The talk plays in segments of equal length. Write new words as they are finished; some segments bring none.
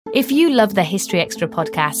If you love the History Extra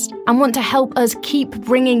podcast and want to help us keep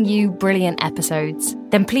bringing you brilliant episodes,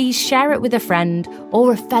 then please share it with a friend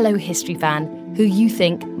or a fellow history fan who you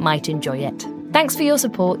think might enjoy it. Thanks for your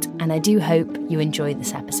support, and I do hope you enjoy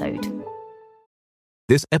this episode.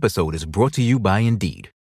 This episode is brought to you by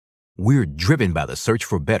Indeed. We're driven by the search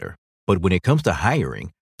for better, but when it comes to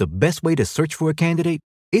hiring, the best way to search for a candidate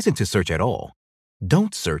isn't to search at all.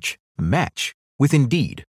 Don't search, match with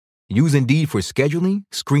Indeed. Use Indeed for scheduling,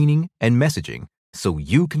 screening, and messaging so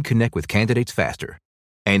you can connect with candidates faster.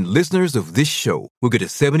 And listeners of this show will get a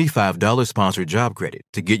 $75 sponsored job credit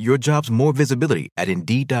to get your jobs more visibility at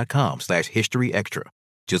Indeed.com/historyextra.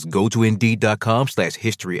 Just go to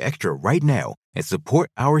Indeed.com/historyextra right now and support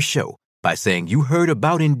our show by saying you heard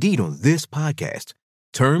about Indeed on this podcast.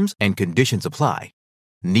 Terms and conditions apply.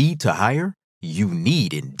 Need to hire? You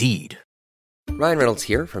need Indeed. Ryan Reynolds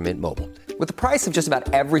here from Mint Mobile. With the price of just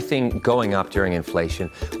about everything going up during inflation,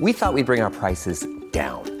 we thought we'd bring our prices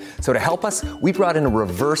down. So to help us, we brought in a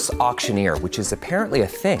reverse auctioneer, which is apparently a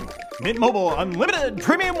thing. Mint Mobile Unlimited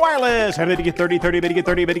Premium Wireless. How to get 30, 30, bit to get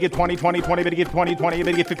 30, bit to get 20, 20, 20, bit to get 20, 20,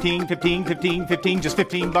 bit to get 15, 15, 15, 15, just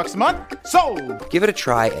 $15 a month? Sold! Give it a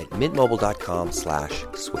try at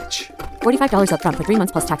mintmobile.com/switch. $45 up front for 3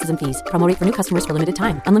 months plus taxes and fees. Promo rate for new customers for limited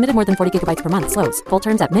time. Unlimited more than 40 gigabytes per month. Slows full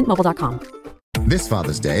terms at mintmobile.com. This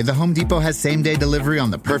Father's Day, the Home Depot has same-day delivery on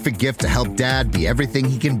the perfect gift to help Dad be everything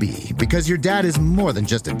he can be. Because your dad is more than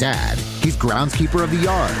just a dad. He's groundskeeper of the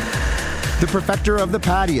yard, the perfecter of the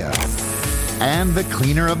patio, and the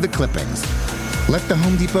cleaner of the clippings. Let the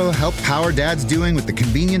Home Depot help power Dad's doing with the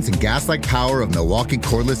convenience and gas-like power of Milwaukee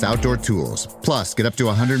cordless outdoor tools. Plus, get up to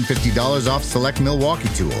 $150 off select Milwaukee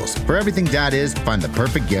tools. For everything Dad is, find the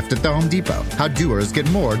perfect gift at the Home Depot. How doers get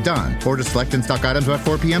more done. Order select and stock items by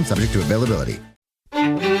 4 p.m. subject to availability.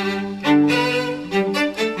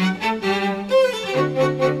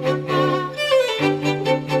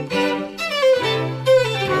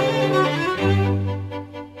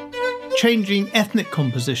 Changing ethnic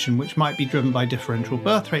composition, which might be driven by differential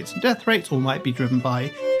birth rates and death rates, or might be driven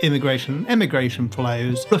by immigration and emigration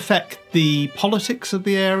flows, affect the politics of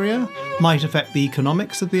the area, might affect the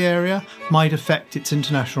economics of the area, might affect its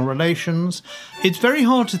international relations. It's very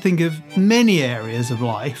hard to think of many areas of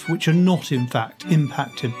life which are not, in fact,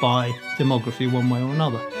 impacted by demography one way or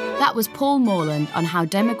another. That was Paul Morland on how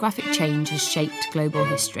demographic change has shaped global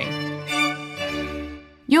history.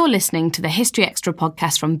 You're listening to the History Extra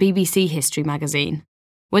podcast from BBC History Magazine.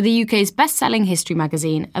 We're the UK's best-selling history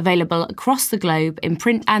magazine, available across the globe in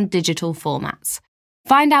print and digital formats.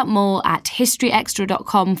 Find out more at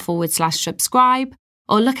historyextra.com/subscribe,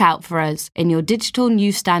 or look out for us in your digital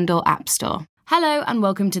newsstand or app store. Hello and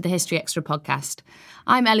welcome to the History Extra podcast.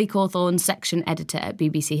 I'm Ellie Cawthorne, section editor at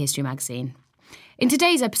BBC History Magazine. In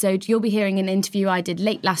today's episode, you'll be hearing an interview I did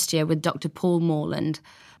late last year with Dr. Paul Morland.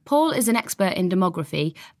 Paul is an expert in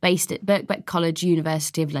demography based at Birkbeck College,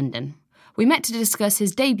 University of London. We met to discuss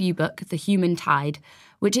his debut book, The Human Tide,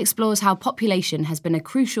 which explores how population has been a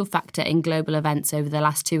crucial factor in global events over the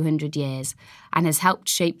last 200 years and has helped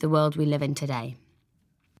shape the world we live in today.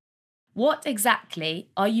 What exactly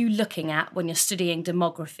are you looking at when you're studying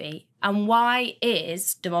demography, and why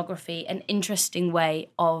is demography an interesting way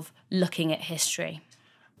of looking at history?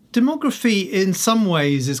 Demography, in some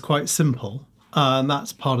ways, is quite simple. And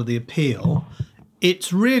that's part of the appeal.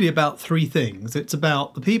 It's really about three things. It's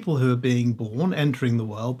about the people who are being born, entering the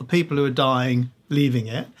world, the people who are dying, leaving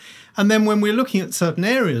it. And then when we're looking at certain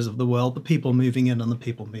areas of the world, the people moving in and the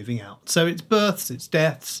people moving out. So it's births, it's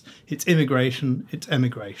deaths, it's immigration, it's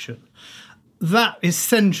emigration. That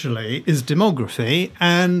essentially is demography.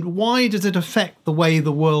 And why does it affect the way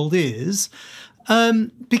the world is?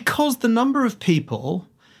 Because the number of people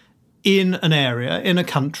in an area, in a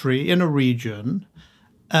country, in a region,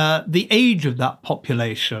 the age of that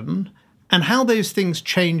population, and how those things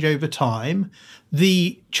change over time,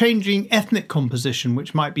 the changing ethnic composition,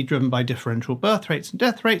 which might be driven by differential birth rates and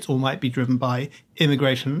death rates, or might be driven by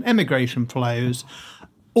immigration and emigration flows,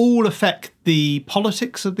 all affect the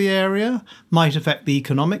politics of the area, might affect the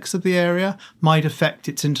economics of the area, might affect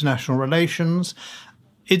its international relations.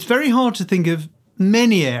 It's very hard to think of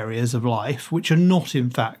many areas of life which are not, in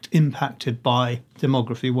fact, impacted by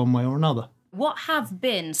demography one way or another. What have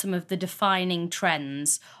been some of the defining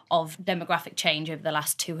trends of demographic change over the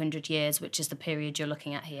last 200 years, which is the period you're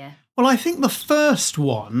looking at here? Well, I think the first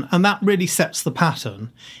one, and that really sets the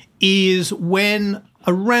pattern, is when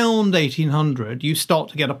around 1800 you start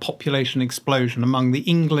to get a population explosion among the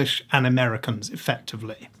English and Americans,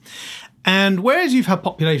 effectively. And whereas you've had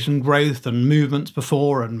population growth and movements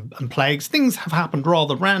before and plagues, things have happened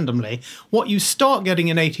rather randomly. What you start getting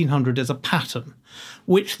in 1800 is a pattern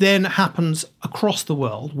which then happens across the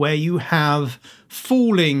world, where you have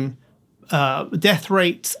falling death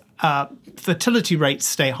rates, fertility rates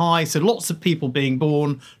stay high, so lots of people being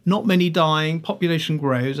born, not many dying, population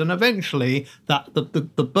grows, and eventually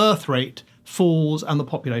the birth rate falls and the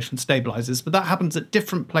population stabilizes. But that happens at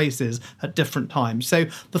different places at different times. So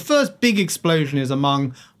the first big explosion is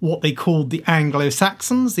among what they called the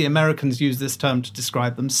Anglo-Saxons. The Americans use this term to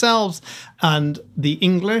describe themselves, and the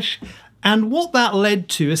English. And what that led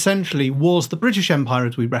to, essentially, was the British Empire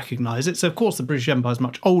as we recognise it. So, of course, the British Empire is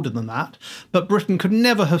much older than that. But Britain could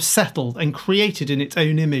never have settled and created in its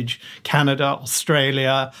own image Canada,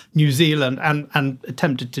 Australia, New Zealand, and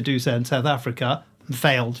attempted to do so in South Africa, and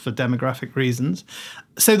failed for demographic reasons.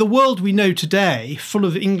 So the world we know today, full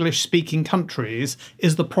of English-speaking countries,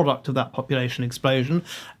 is the product of that population explosion.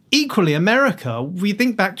 Equally, America, we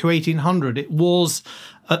think back to 1800, it was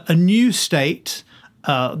a new state.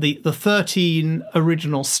 The 13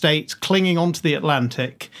 original states clinging onto the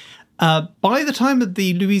Atlantic. By the time of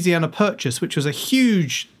the Louisiana Purchase, which was a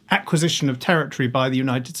huge acquisition of territory by the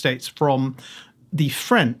United States from the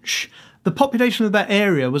French, the population of that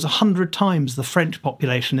area was 100 times the French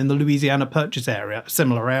population in the Louisiana Purchase area, a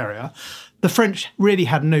similar area. The French really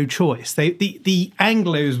had no choice. The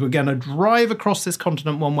Anglos were going to drive across this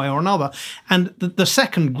continent one way or another. And the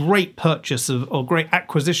second great purchase or great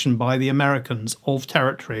acquisition by the Americans of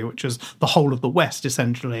territory, which was the whole of the West,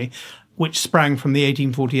 essentially, which sprang from the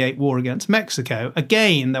 1848 war against Mexico.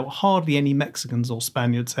 Again, there were hardly any Mexicans or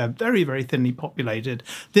Spaniards there, very, very thinly populated.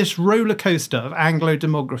 This roller coaster of Anglo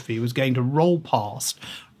demography was going to roll past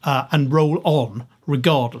and roll on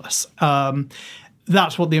regardless.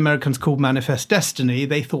 That's what the Americans called manifest destiny.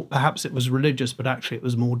 They thought perhaps it was religious, but actually it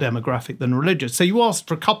was more demographic than religious. So you asked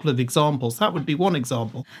for a couple of examples. That would be one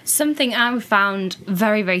example. Something I found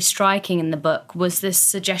very, very striking in the book was this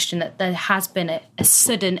suggestion that there has been a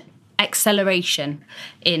sudden acceleration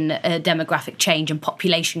in demographic change and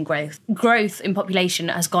population growth. Growth in population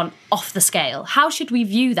has gone off the scale. How should we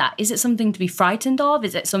view that? Is it something to be frightened of?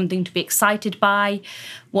 Is it something to be excited by?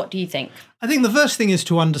 What do you think? I think the first thing is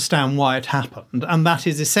to understand why it happened, and that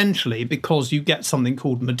is essentially because you get something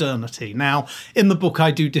called modernity. Now, in the book, I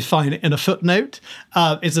do define it in a footnote.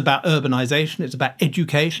 It's about urbanisation, it's about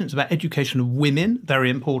education of women, very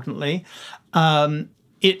importantly.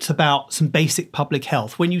 It's about some basic public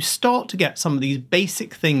health. When you start to get some of these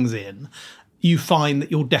basic things in, you find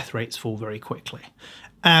that your death rates fall very quickly.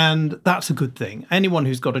 And that's a good thing. Anyone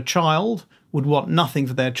who's got a child would want nothing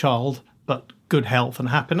for their child but good health and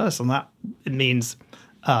happiness, and that it means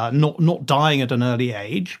not dying at an early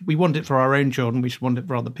age. We want it for our own children. We should want it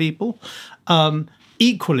for other people.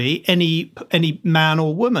 Equally, any man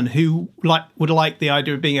or woman who would like the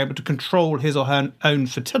idea of being able to control his or her own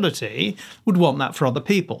fertility would want that for other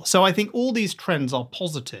people. So I think all these trends are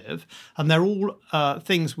positive, and they're all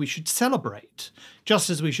things we should celebrate, just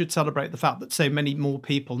as we should celebrate the fact that so many more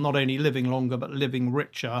people not only living longer but living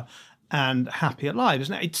richer and happier lives.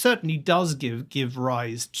 Now, it certainly does give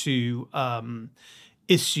rise to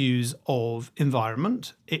issues of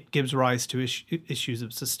environment. It gives rise to issues of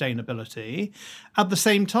sustainability. At the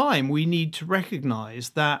same time, we need to recognise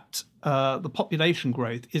that the population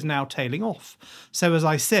growth is now tailing off. So as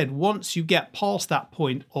I said, once you get past that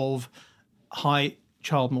point of high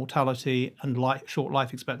child mortality and short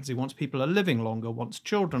life expectancy, once people are living longer, once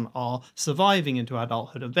children are surviving into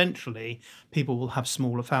adulthood, eventually people will have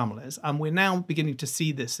smaller families. And we're now beginning to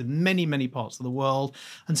see this in many, many parts of the world.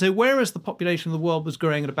 And so whereas the population of the world was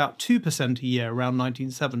growing at about 2% a year around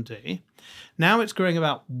 1970, now it's growing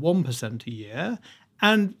about 1% a year.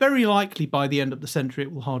 And very likely by the end of the century,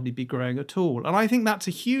 it will hardly be growing at all. And I think that's a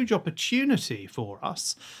huge opportunity for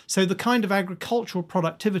us. So the kind of agricultural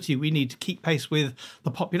productivity we need to keep pace with the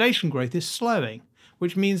population growth is slowing,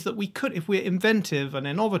 which means that we could, if we're inventive and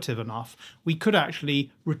innovative enough, we could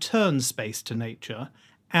actually return space to nature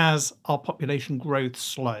as our population growth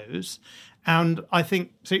slows. And I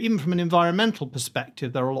think, so even from an environmental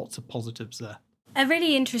perspective, there are lots of positives there. A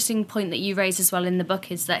really interesting point that you raise as well in the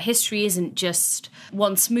book is that history isn't just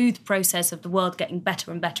one smooth process of the world getting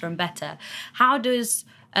better and better and better. How does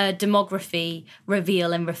demography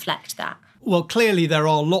reveal and reflect that? Well, clearly there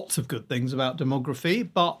are lots of good things about demography,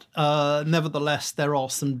 but nevertheless there are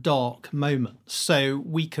some dark moments. So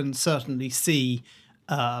we can certainly see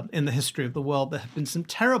in the history of the world there have been some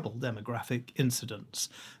terrible demographic incidents.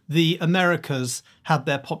 The Americas had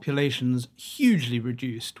their populations hugely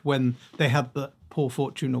reduced when they had the poor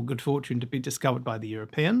fortune or good fortune to be discovered by the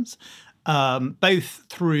Europeans. both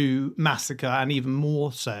through massacre and even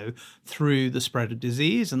more so through the spread of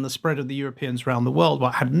disease and the spread of the Europeans around the world,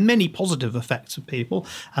 what had many positive effects for people.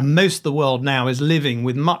 And most of the world now is living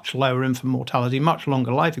with much lower infant mortality, much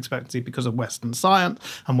longer life expectancy because of Western science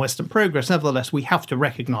and Western progress. Nevertheless, we have to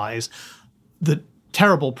recognise the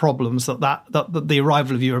terrible problems that the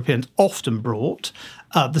arrival of Europeans often brought.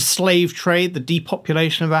 The slave trade, the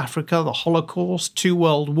depopulation of Africa, the Holocaust, 2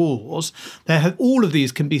 world wars. All of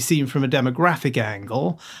these can be seen from a demographic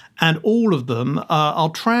angle, and all of them are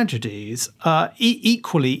tragedies.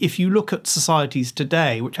 Equally, if you look at societies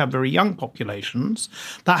today, which have very young populations,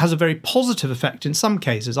 that has a very positive effect in some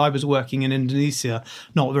cases. I was working in Indonesia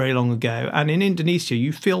not very long ago, and in Indonesia,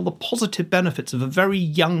 you feel the positive benefits of a very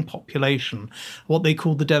young population, what they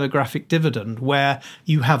call the demographic dividend, where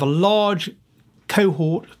you have a large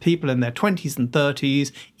cohort of people in their 20s and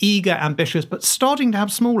 30s, eager, ambitious, but starting to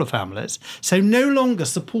have smaller families. So no longer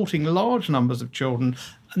supporting large numbers of children,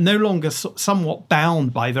 no longer somewhat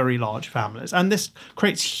bound by very large families. And this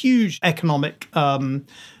creates huge economic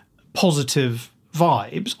positive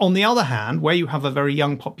vibes. On the other hand, where you have a very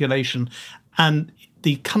young population and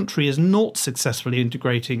the country is not successfully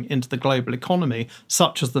integrating into the global economy,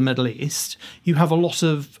 such as the Middle East, you have a lot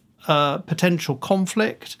of potential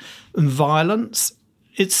conflict and violence.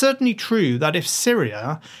 It's certainly true that if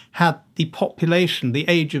Syria had the population the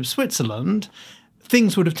age of Switzerland,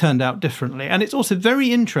 things would have turned out differently. And it's also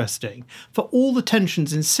very interesting, for all the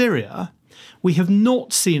tensions in Syria, we have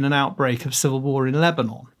not seen an outbreak of civil war in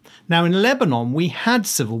Lebanon. Now, in Lebanon, we had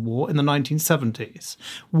civil war in the 1970s,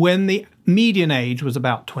 when the median age was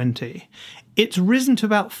about 20. It's risen to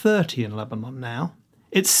about 30 in Lebanon now.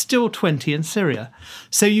 It's still 20 in Syria.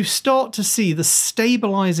 So you start to see the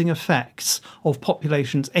stabilising effects of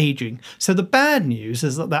populations ageing. So the bad news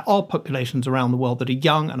is that there are populations around the world that are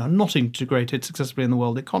young and are not integrated successfully in the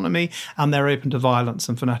world economy, and they're open to violence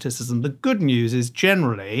and fanaticism. The good news is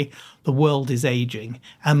generally the world is ageing,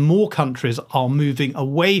 and more countries are moving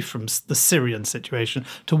away from the Syrian situation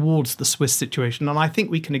towards the Swiss situation. And I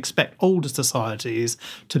think we can expect older societies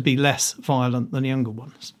to be less violent than younger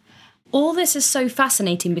ones. All this is so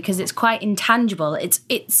fascinating because it's quite intangible.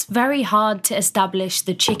 It's very hard to establish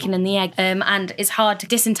the chicken and the egg, and it's hard to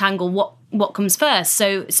disentangle what comes first.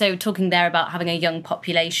 So talking there about having a young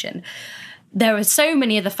population, there are so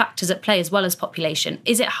many other factors at play as well as population.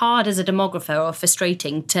 Is it hard as a demographer or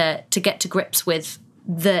frustrating to get to grips with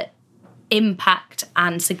the impact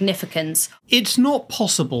and significance? It's not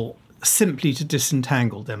possible simply to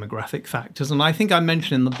disentangle demographic factors. And I think I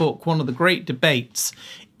mentioned in the book, one of the great debates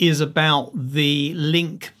is about the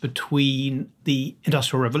link between the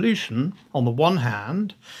Industrial Revolution on the one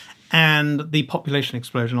hand and the population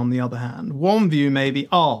explosion on the other hand. One view may be,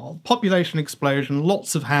 population explosion,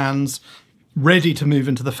 lots of hands ready to move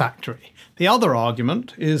into the factory. The other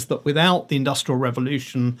argument is that without the Industrial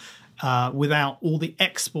Revolution, without all the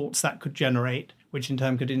exports that could generate, which in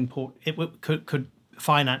turn could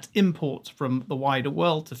finance imports from the wider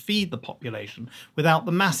world to feed the population. Without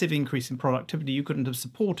the massive increase in productivity, you couldn't have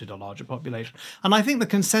supported a larger population. And I think the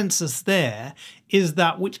consensus there is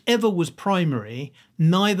that whichever was primary,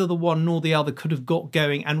 neither the one nor the other could have got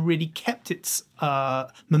going and really kept its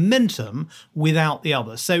momentum without the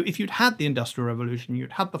other. So if you'd had the Industrial Revolution,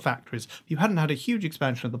 you'd had the factories, if you hadn't had a huge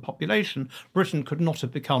expansion of the population, Britain could not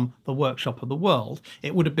have become the workshop of the world.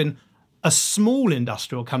 It would have been a small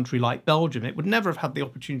industrial country like Belgium. It would never have had the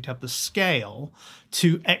opportunity to have the scale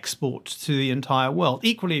to export to the entire world.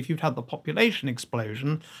 Equally, if you'd had the population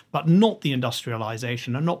explosion, but not the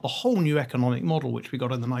industrialization and not the whole new economic model which we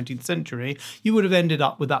got in the 19th century, you would have ended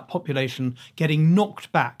up with that population getting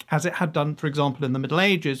knocked back, as it had done, for example, in the Middle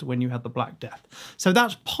Ages when you had the Black Death. So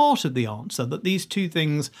that's part of the answer, that these two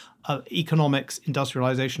things, economics,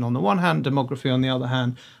 industrialization on the one hand, demography on the other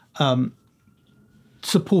hand,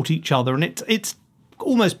 support each other, and it's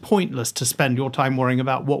almost pointless to spend your time worrying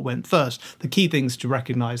about what went first. The key thing is to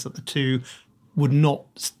recognise that the two would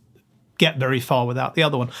not get very far without the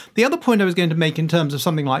other one. The other point I was going to make in terms of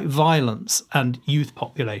something like violence and youth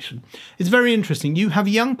population, it's very interesting. You have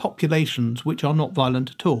young populations which are not violent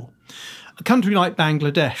at all. A country like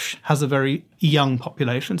Bangladesh has a very young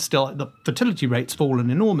population. Still, the fertility rate's fallen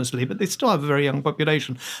enormously, but they still have a very young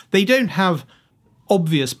population. They don't have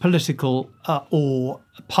obvious political or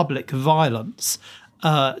public violence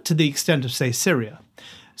to the extent of, say, Syria.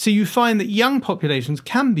 So you find that young populations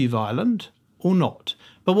can be violent or not.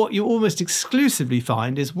 But what you almost exclusively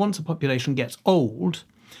find is once a population gets old,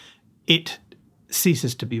 it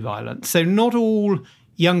ceases to be violent. So not all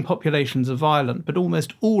young populations are violent, but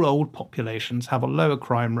almost all old populations have a lower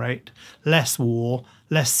crime rate, less war,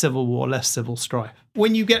 less civil war, less civil strife.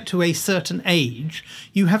 When you get to a certain age,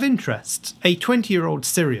 you have interests. A 20-year-old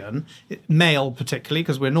Syrian, male particularly,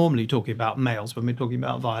 because we're normally talking about males when we're talking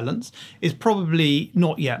about violence, is probably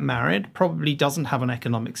not yet married, probably doesn't have an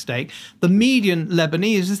economic stake. The median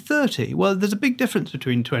Lebanese is 30. Well, there's a big difference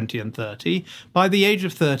between 20 and 30. By the age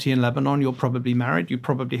of 30 in Lebanon, you're probably married, you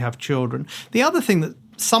probably have children. The other thing that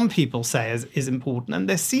some people say is important, and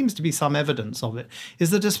there seems to be some evidence of it,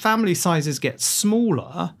 is that as family sizes get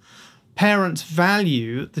smaller, parents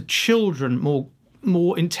value the children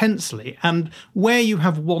more intensely. And where you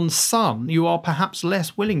have one son, you are perhaps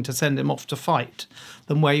less willing to send him off to fight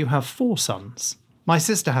than where you have 4 sons. My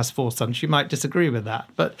sister has 4 sons. She might disagree with that.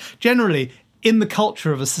 But generally, in the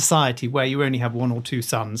culture of a society where you only have 1 or 2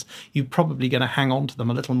 sons, you're probably going to hang on to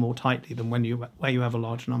them a little more tightly than where you have a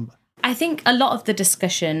large number. I think a lot of the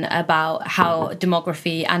discussion about how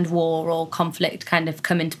demography and war or conflict kind of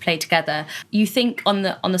come into play together, you think on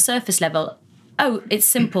the surface level, oh, it's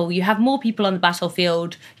simple. You have more people on the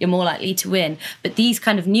battlefield, you're more likely to win. But these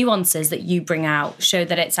kind of nuances that you bring out show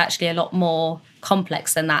that it's actually a lot more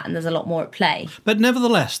complex than that, and there's a lot more at play. But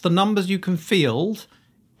nevertheless, the numbers you can field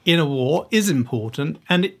in a war is important,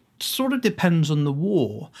 and it sort of depends on the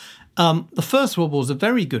war. The First World War is a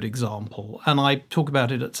very good example, and I talk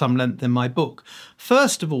about it at some length in my book.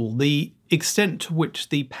 First of all, the extent to which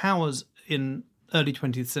the powers in early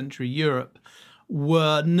 20th century Europe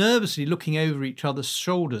were nervously looking over each other's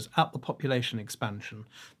shoulders at the population expansion.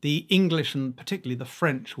 The English and particularly the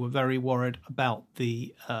French were very worried about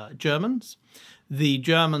the Germans. The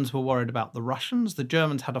Germans were worried about the Russians. The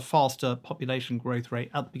Germans had a faster population growth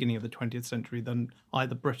rate at the beginning of the 20th century than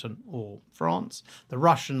either Britain or France. The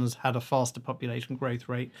Russians had a faster population growth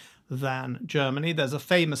rate than Germany. There's a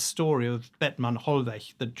famous story of Bethmann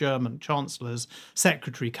Hollweg, the German Chancellor's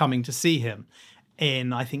secretary, coming to see him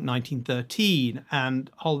in, I think, 1913,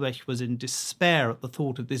 and Hollweg was in despair at the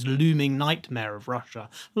thought of this looming nightmare of Russia.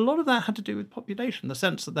 A lot of that had to do with population, the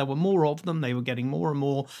sense that there were more of them, they were getting more and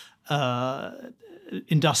more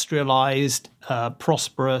industrialized,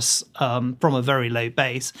 prosperous from a very low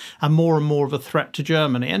base, and more of a threat to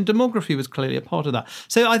Germany. And demography was clearly a part of that.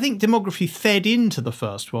 So I think demography fed into the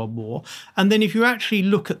First World War. And then if you actually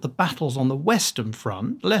look at the battles on the Western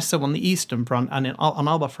Front, less so on the Eastern Front and on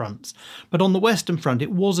other fronts, but on the Western Front,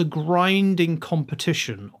 it was a grinding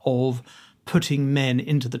competition of putting men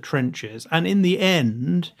into the trenches. And in the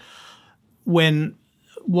end, when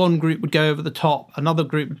one group would go over the top, another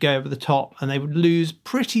group would go over the top, and they would lose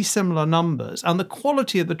pretty similar numbers. And the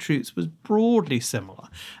quality of the troops was broadly similar.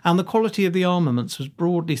 And the quality of the armaments was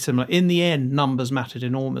broadly similar. In the end, numbers mattered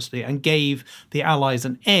enormously and gave the Allies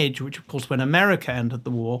an edge, which, of course, when America entered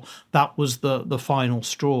the war, that was the final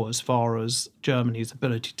straw as far as Germany's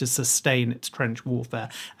ability to sustain its trench warfare.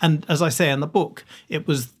 And as I say in the book, it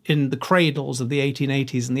was in the cradles of the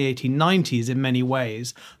 1880s and the 1890s in many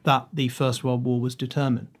ways that the First World War was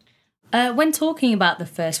determined. When talking about the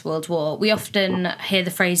First World War, we often hear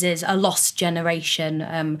the phrases a lost generation,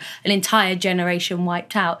 an entire generation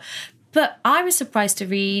wiped out. But I was surprised to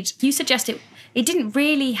read, you suggest it didn't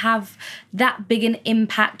really have that big an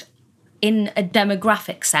impact in a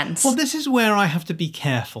demographic sense. Well, this is where I have to be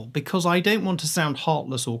careful, because I don't want to sound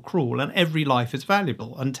heartless or cruel, and every life is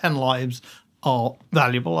valuable, and 10 lives are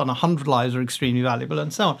valuable, and 100 lives are extremely valuable,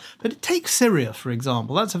 and so on. But take Syria, for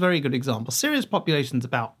example. That's a very good example. Syria's population is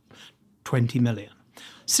about 20 million.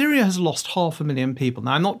 Syria has lost 500,000 people.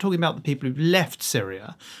 Now, I'm not talking about the people who've left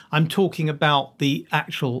Syria. I'm talking about the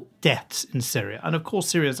actual deaths in Syria. And of course,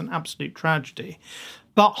 Syria is an absolute tragedy.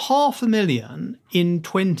 But 500,000 in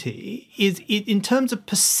 20 is, in terms of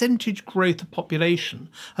percentage growth of population,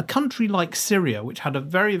 a country like Syria, which had a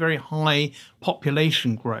very, very high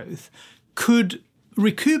population growth, could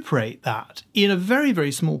recuperate that in a very,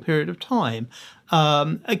 very small period of time.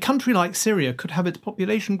 A country like Syria could have its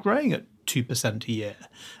population growing at 2% a year,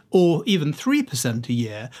 or even 3% a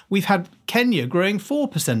year. We've had Kenya growing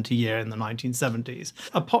 4% a year in the 1970s.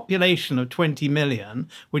 A population of 20 million,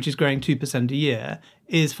 which is growing 2% a year,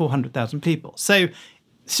 is 400,000 people. So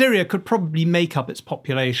Syria could probably make up its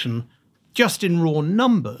population just in raw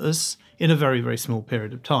numbers in a very, very small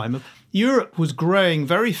period of time. Europe was growing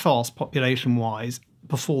very fast population-wise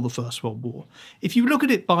before the First World War. If you look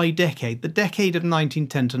at it by decade, the decade of 1910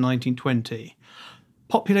 to 1920,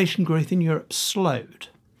 population growth in Europe slowed.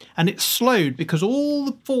 And it slowed because all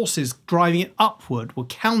the forces driving it upward were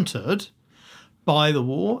countered by the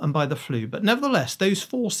war and by the flu. But nevertheless, those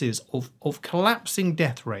forces of collapsing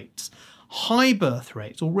death rates, high birth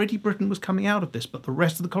rates, already Britain was coming out of this, but the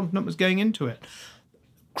rest of the continent was going into it,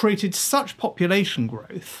 created such population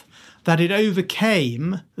growth that it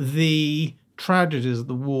overcame the tragedies of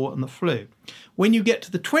the war and the flu. When you get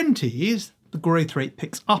to the 20s, the growth rate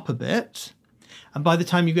picks up a bit. And by the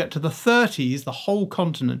time you get to the 30s, the whole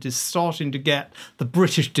continent is starting to get the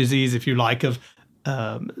British disease, if you like, of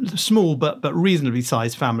small but reasonably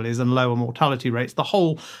sized families and lower mortality rates. The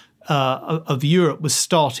whole of Europe was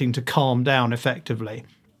starting to calm down effectively.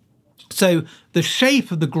 So the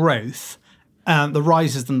shape of the growth and the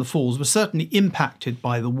rises and the falls were certainly impacted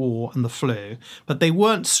by the war and the flu, but they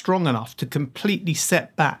weren't strong enough to completely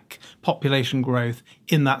set back population growth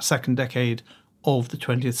in that second decade of the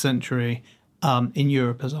 20th century in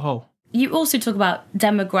Europe as a whole. You also talk about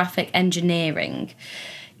demographic engineering.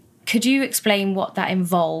 Could you explain what that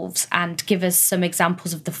involves and give us some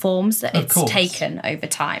examples of the forms that it's taken over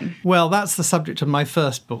time? Well, that's the subject of my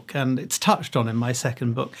first book, and it's touched on in my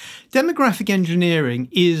second book. Demographic engineering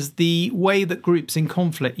is the way that groups in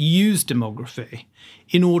conflict use demography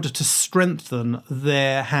in order to strengthen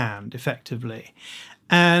their hand effectively.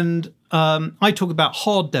 And I talk about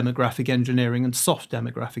hard demographic engineering and soft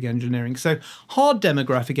demographic engineering. So hard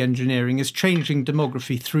demographic engineering is changing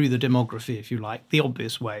demography through the demography, if you like, the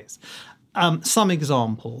obvious ways. Some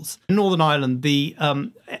examples. In Northern Ireland, the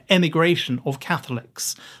emigration of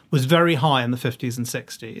Catholics was very high in the 50s and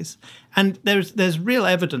 60s. And there's real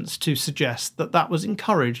evidence to suggest that that was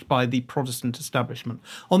encouraged by the Protestant establishment.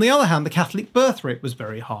 On the other hand, the Catholic birth rate was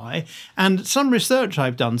very high. And some research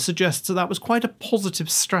I've done suggests that that was quite a positive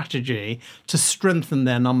strategy to strengthen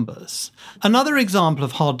their numbers. Another example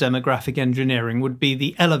of hard demographic engineering would be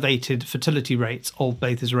the elevated fertility rates of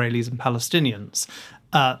both Israelis and Palestinians.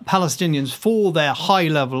 Palestinians, for their high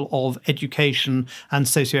level of education and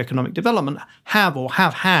socioeconomic development,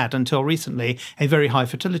 have had until recently a very high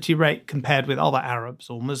fertility rate compared with other Arabs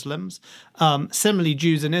or Muslims. Similarly,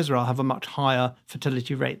 Jews in Israel have a much higher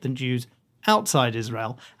fertility rate than Jews outside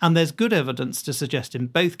Israel. And there's good evidence to suggest in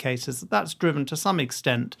both cases that that's driven to some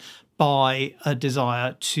extent by a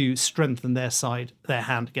desire to strengthen their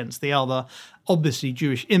hand against the other. Obviously,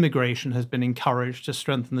 Jewish immigration has been encouraged to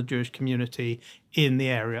strengthen the Jewish community in the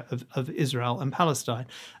area of Israel and Palestine.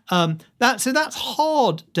 That's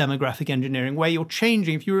hard demographic engineering, where you're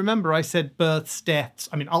changing. If you remember, I said births, deaths,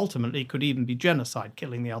 ultimately could even be genocide,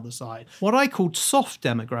 killing the other side. What I called soft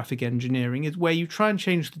demographic engineering is where you try and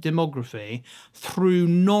change the demography through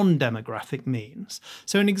non-demographic means.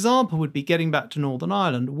 So an example would be, getting back to Northern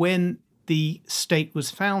Ireland, when the state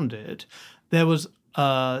was founded, there was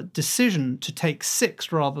a decision to take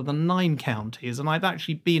 6 rather than 9 counties. And I've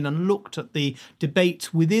actually been and looked at the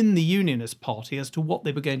debates within the Unionist Party as to what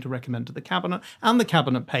they were going to recommend to the Cabinet and the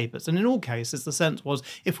Cabinet papers. And in all cases, the sense was,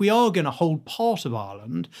 if we are going to hold part of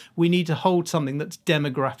Ireland, we need to hold something that's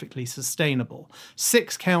demographically sustainable.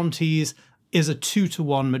 6 counties is a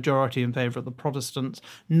 2-to-1 majority in favour of the Protestants.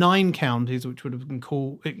 9 counties, which would have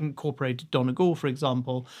incorporated Donegal, for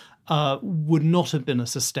example, would not have been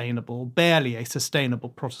barely a sustainable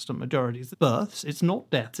Protestant majority. It's births, it's not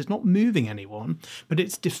deaths, it's not moving anyone, but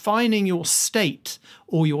it's defining your state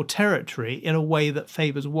or your territory in a way that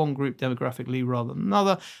favours one group demographically rather than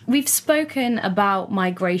another. We've spoken about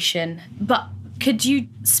migration, but could you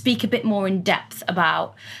speak a bit more in depth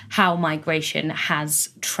about how migration has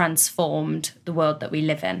transformed the world that we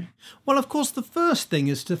live in? Well, of course, the first thing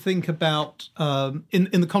is to think about, in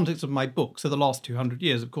the context of my book, so the last 200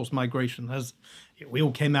 years, of course, migration we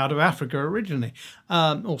all came out of Africa originally,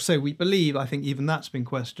 or so we believe. I think even that's been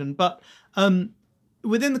questioned. But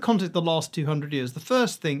within the context of the last 200 years, the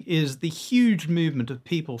first thing is the huge movement of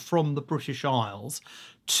people from the British Isles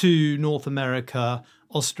to North America,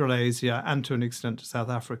 Australasia, and to an extent to South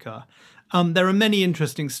Africa. There are many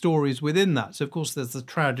interesting stories within that. So, of course, there's the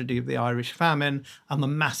tragedy of the Irish famine and the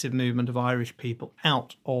massive movement of Irish people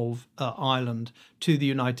out of Ireland to the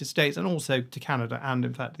United States and also to Canada and,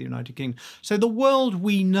 in fact, the United Kingdom. So the world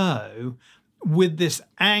we know with this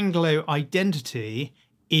Anglo identity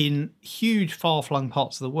in huge far-flung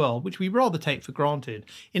parts of the world, which we rather take for granted,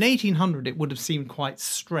 in 1800 it would have seemed quite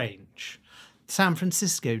strange. San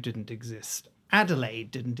Francisco didn't exist. Adelaide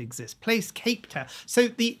didn't exist. Place Cape Town. So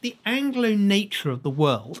the Anglo nature of the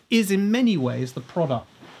world is in many ways the product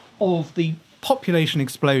of the population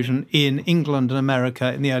explosion in England and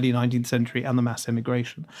America in the early 19th century and the mass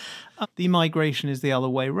immigration. The migration is the other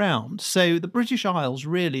way round. So the British Isles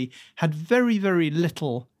really had very, very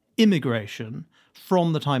little immigration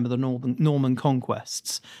from the time of the Norman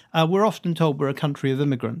conquests. We're often told we're a country of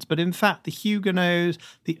immigrants, but in fact the Huguenots,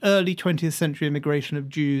 the early 20th century immigration of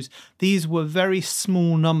Jews, these were very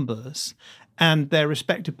small numbers, and their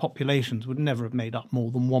respective populations would never have made up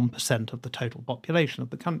more than 1% of the total population of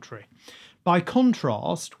the country. By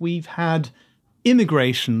contrast, we've had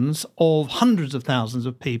immigrations of hundreds of thousands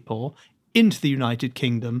of people into the United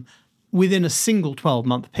Kingdom within a single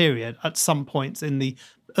 12-month period at some points in the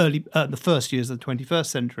the first years of the 21st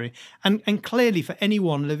century. And clearly for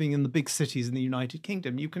anyone living in the big cities in the United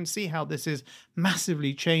Kingdom, you can see how this is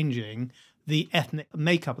massively changing the ethnic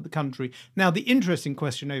makeup of the country. Now, the interesting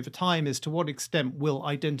question over time is to what extent will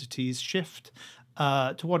identities shift?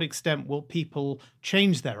 To what extent will people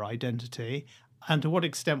change their identity? And to what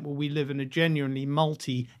extent will we live in a genuinely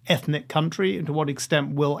multi-ethnic country? And to what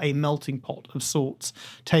extent will a melting pot of sorts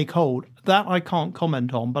take hold? That I can't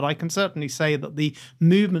comment on, but I can certainly say that the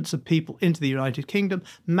movements of people into the United Kingdom,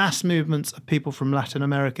 mass movements of people from Latin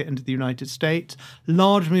America into the United States,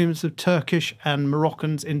 large movements of Turkish and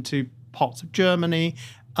Moroccans into parts of Germany,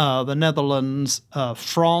 the Netherlands,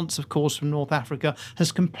 France, of course, from North Africa,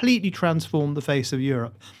 has completely transformed the face of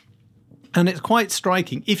Europe. And it's quite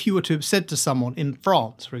striking if you were to have said to someone in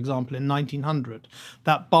France, for example, in 1900,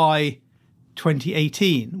 that by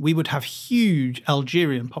 2018 we would have huge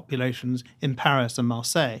Algerian populations in Paris and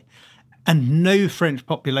Marseille and no French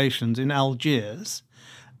populations in Algiers,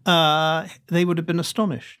 they would have been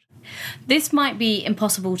astonished. This might be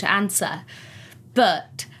impossible to answer,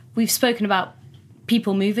 but we've spoken about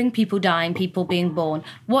people moving, people dying, people being born.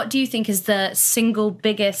 What do you think is the single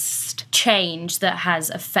biggest change that has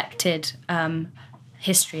affected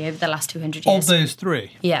history over the last 200 years? Of those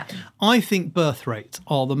three? Yeah. I think birth rates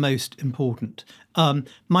are the most important.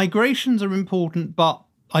 Migrations are important, but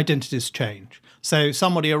identities change. So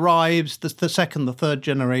somebody arrives, the second, the third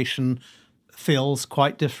generation feels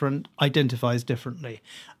quite different, identifies differently.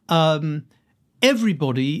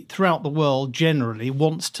 Everybody throughout the world generally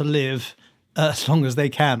wants to live as long as they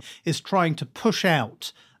can, is trying to push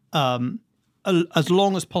out as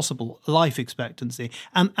long as possible life expectancy.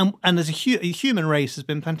 And as a human race has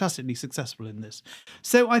been fantastically successful in this.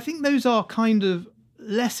 So I think those are kind of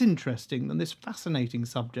less interesting than this fascinating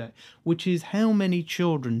subject, which is how many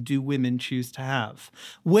children do women choose to have,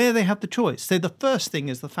 where they have the choice. So the first thing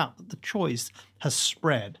is the fact that the choice has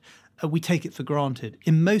spread. We take it for granted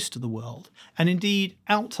in most of the world. And indeed,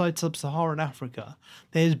 outside sub-Saharan Africa,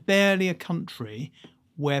 there's barely a country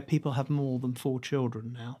where people have more than 4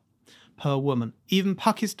 children now per woman. Even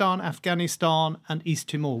Pakistan, Afghanistan, and East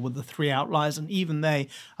Timor were the 3 outliers, and even they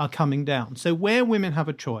are coming down. So where women have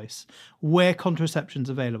a choice, where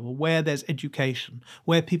contraception's available, where there's education,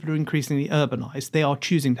 where people are increasingly urbanized, they are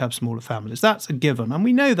choosing to have smaller families. That's a given. And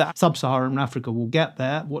we know that sub-Saharan Africa will get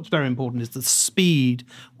there. What's very important is the speed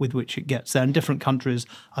with which it gets there. And different countries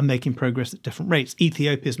are making progress at different rates.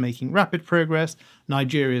 Ethiopia is making rapid progress.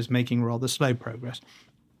 Nigeria is making rather slow progress.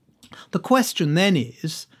 The question then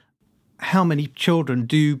is, how many children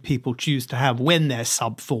do people choose to have when they're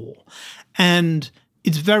sub 4? And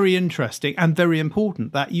it's very interesting and very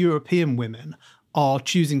important that European women are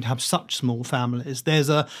choosing to have such small families. There's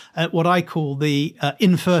a what I call the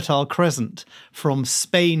infertile crescent from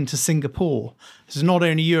Spain to Singapore. This is not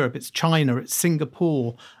only Europe, it's China, it's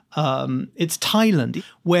Singapore, it's Thailand,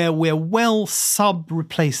 where we're well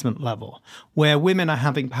sub-replacement level, where women are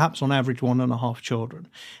having perhaps on average 1.5 children.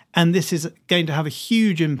 And this is going to have a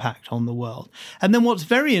huge impact on the world. And then what's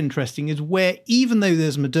very interesting is where, even though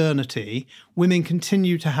there's modernity, women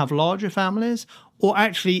continue to have larger families, or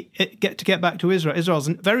actually get back to Israel. Israel's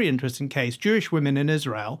a very interesting case. Jewish women in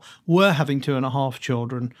Israel were having 2.5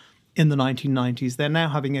 children in the 1990s. They're now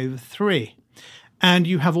having over 3. And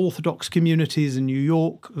you have Orthodox communities in New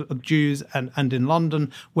York of Jews and in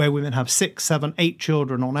London where women have 6, 7, 8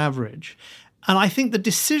 children on average. And I think the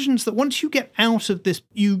decisions that once you get out of this,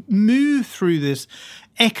 you move through this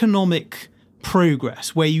economic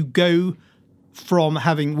progress where you go from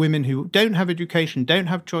having women who don't have education, don't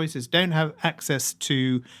have choices, don't have access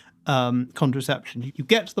to contraception. You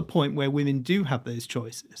get to the point where women do have those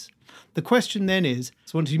choices. The question then is,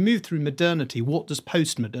 so once you move through modernity, what does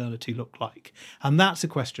post-modernity look like? And that's a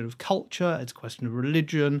question of culture, it's a question of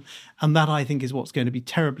religion, and that I think is what's going to be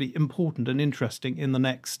terribly important and interesting in the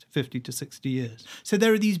next 50 to 60 years. So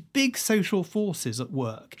there are these big social forces at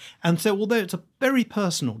work. And so although it's a very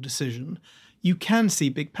personal decision, you can see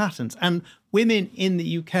big patterns. And women in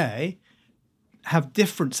the UK have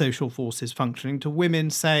different social forces functioning to women,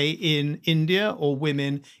 say, in India or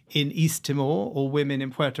women in East Timor or women in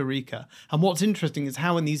Puerto Rico. And what's interesting is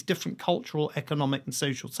how in these different cultural, economic and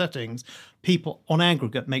social settings, people on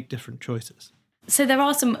aggregate make different choices. So there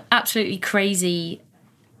are some absolutely crazy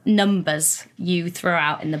numbers you throw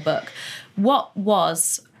out in the book. What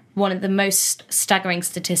was one of the most staggering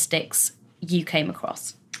statistics you came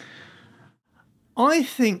across? I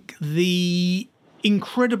think the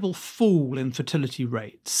incredible fall in fertility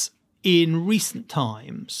rates in recent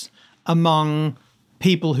times among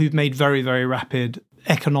people who've made very, very rapid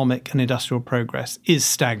economic and industrial progress is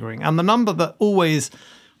staggering. And the number that always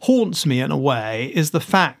haunts me in a way is the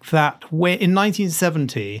fact that in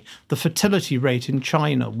 1970, the fertility rate in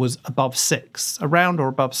China was above 6, around or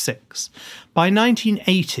above 6. By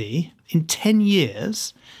 1980, in 10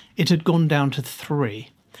 years, it had gone down to 3.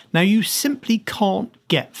 Now, you simply can't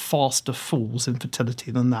get faster falls in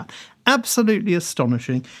fertility than that. Absolutely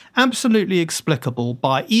astonishing, absolutely explicable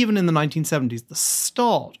by, even in the 1970s, the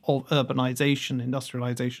start of urbanization,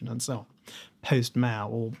 industrialization, and so on, post-Mao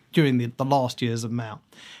or during the last years of Mao.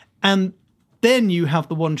 And then you have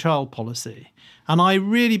the one-child policy. And I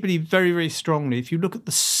really believe very, very strongly, if you look at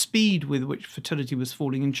the speed with which fertility was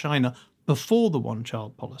falling in China before the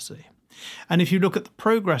one-child policy, and if you look at the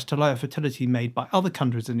progress to lower fertility made by other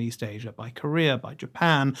countries in East Asia, by Korea, by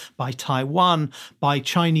Japan, by Taiwan, by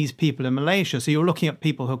Chinese people in Malaysia, so you're looking at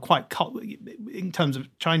people who are in terms of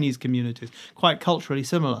Chinese communities, quite culturally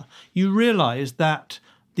similar, you realize that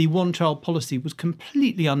the one-child policy was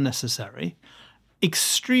completely unnecessary,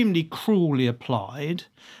 extremely cruelly applied,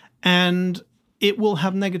 and it will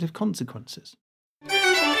have negative consequences.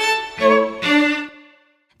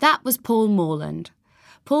 That was Paul Morland.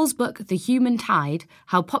 Paul's book, The Human Tide,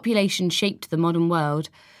 How Population Shaped the Modern World,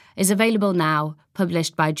 is available now,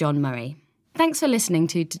 published by John Murray. Thanks for listening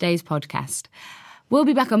to today's podcast. We'll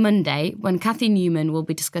be back on Monday when Cathy Newman will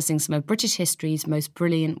be discussing some of British history's most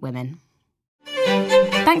brilliant women.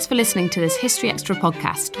 Thanks for listening to this History Extra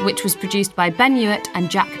podcast, which was produced by Ben Hewitt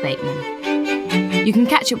and Jack Bateman. You can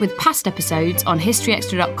catch up with past episodes on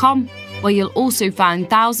historyextra.com, where you'll also find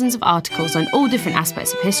thousands of articles on all different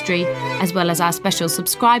aspects of history, as well as our special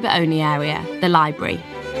subscriber-only area, the library.